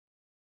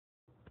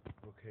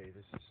Okay,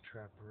 this is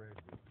Trapper Red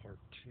with part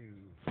 2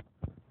 of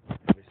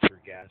Mr.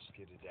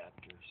 Gasket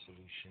Adapter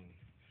solution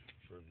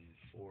for the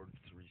Ford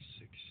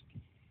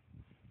 360.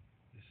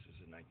 This is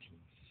a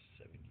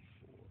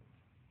 1974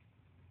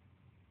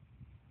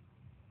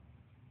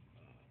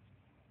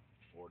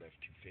 Ford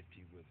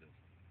F-250 with a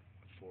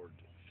Ford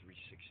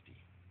 360.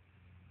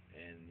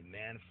 And the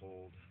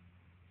manifold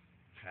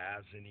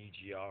has an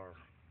EGR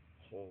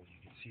hole.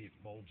 You can see it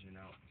bulging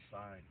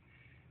outside.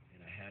 And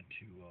I had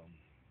to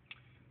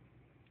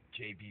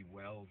JB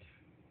weld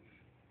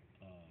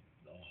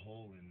a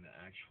hole in the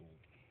actual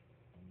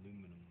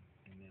aluminum,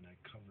 and then I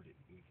covered it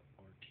with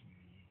RTV,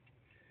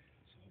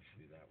 so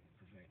hopefully that will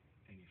prevent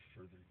any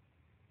further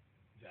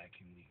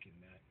vacuum leak in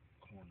that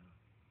corner.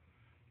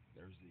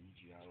 There's the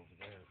EGR over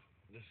there.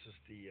 This is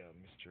the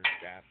Mr.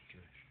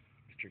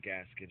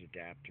 Gasket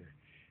Adapter,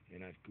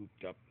 and I've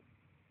gooped up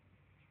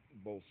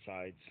both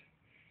sides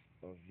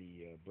of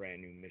the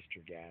brand new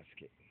Mr.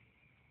 Gasket.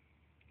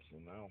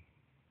 So now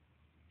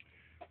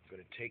I'm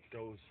going to take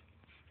those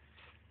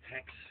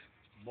hex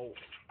bolts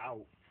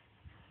out.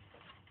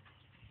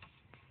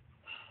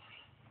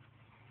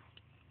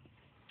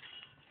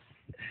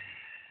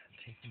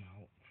 Take them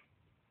out,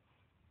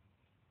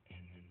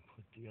 and then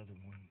put the other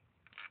one,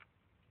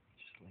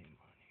 just lay them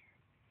on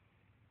here.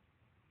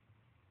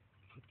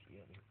 Put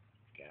the other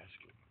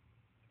gasket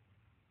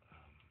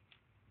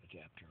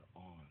adapter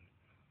on,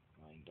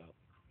 lined up.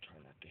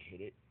 Try not to hit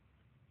it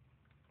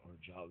or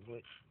jostle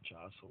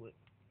it.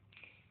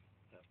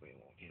 That way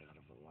it won't get out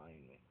of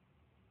alignment.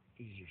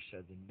 Easier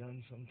said than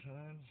done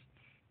sometimes.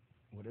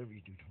 Whatever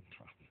you do, don't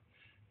drop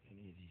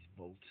any of these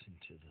bolts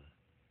into the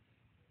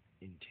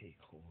intake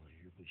hole or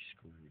you'll be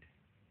screwed.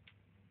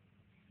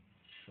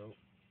 So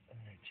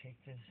I'm going to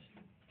take this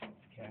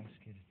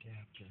gasket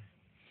adapter,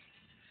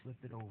 flip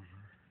it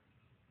over,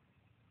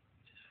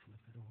 just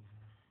flip it over,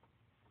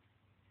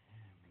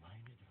 and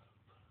line it up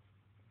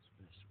as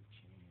best we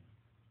can.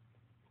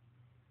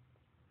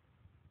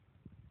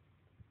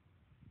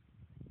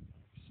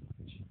 Like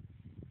such. Okay.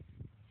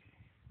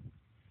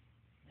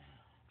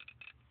 Now,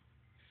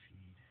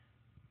 feed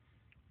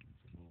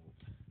the bolt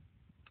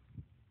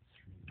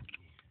through the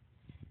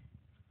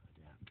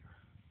adapter.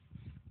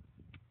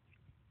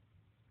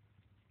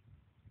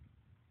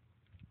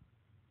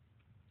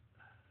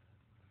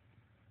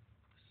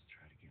 Let's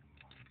try to get them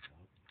lined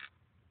up as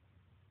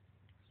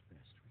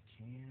best we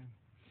can.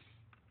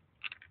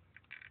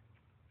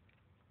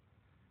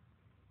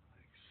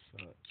 Like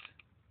such.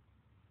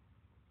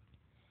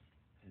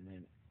 And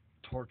then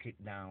torque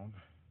it down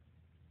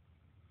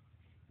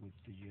with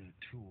the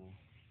tool,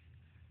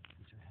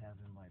 which I have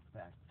in my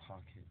back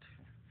pocket.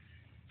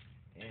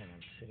 And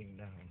I'm sitting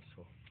down,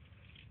 so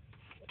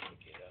let me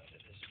get out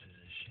of this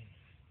position.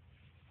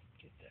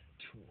 Get that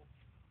tool.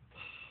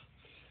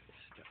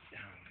 Step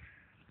down.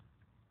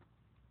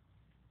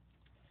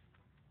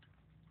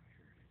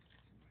 Here it is.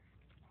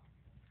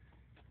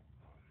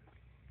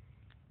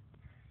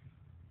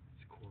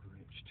 It's a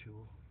 1/4-inch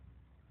tool,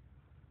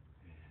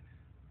 and I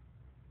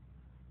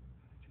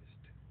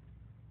just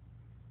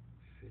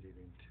fit it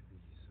into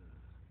these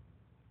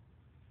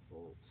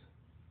bolts,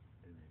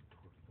 and then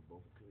torque the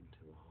bolt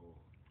into the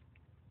hole.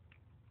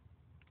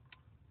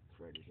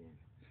 Thread it in.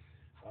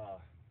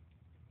 I'm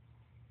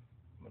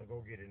gonna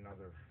go get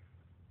another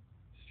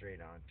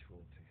straight-on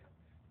tool to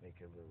make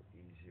it a little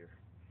easier,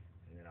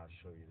 and then I'll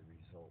show you the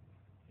result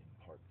in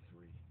part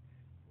 3,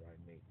 where I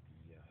make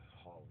the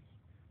holly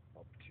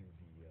up to the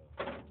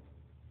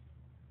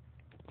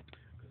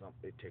because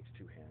it takes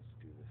 2 hands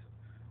to do this.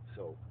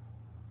 So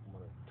I'm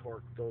gonna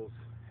torque those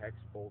hex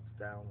bolts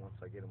down once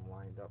I get them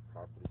lined up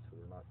properly so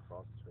they're not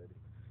cross-threaded,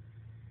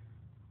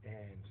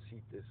 and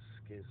seat this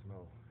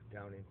gizmo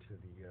down into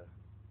the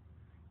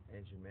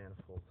engine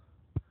manifold.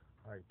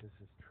 Alright, this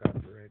is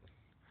Trapper Red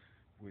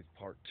with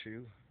part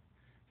 2,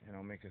 and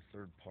I'll make a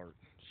 3rd part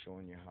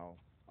showing you how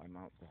I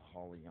mount the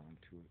holly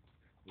onto it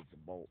with the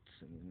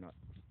bolts and the nut,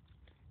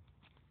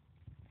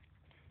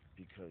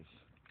 because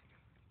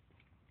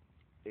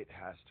it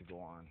has to go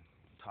on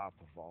top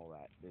of all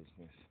that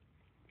business.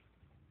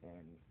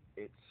 And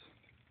its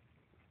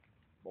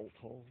bolt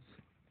holes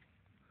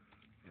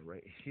are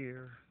right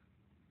here,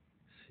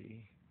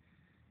 see,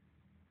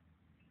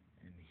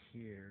 and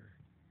here,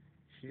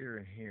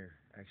 and here,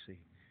 actually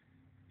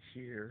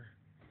here,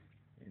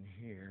 and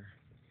here,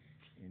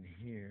 and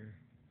here,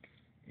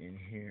 and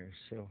here.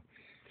 So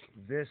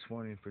this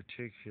one in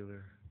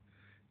particular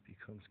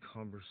becomes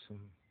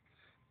cumbersome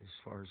as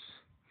far as,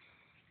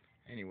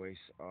 anyways,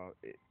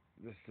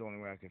 this is the only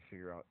way I could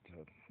figure out to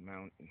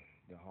mount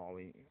the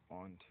holly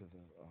onto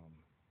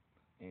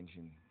the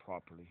engine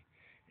properly.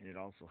 And it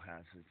also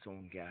has its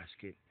own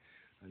gasket,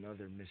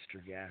 another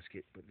Mr.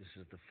 Gasket, but this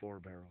is the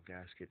 4-barrel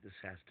gasket.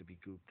 This has to be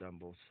gooped on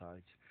both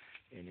sides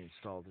and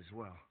installed as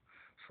well.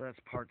 So that's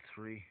part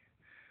 3,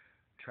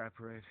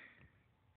 Trapper Red.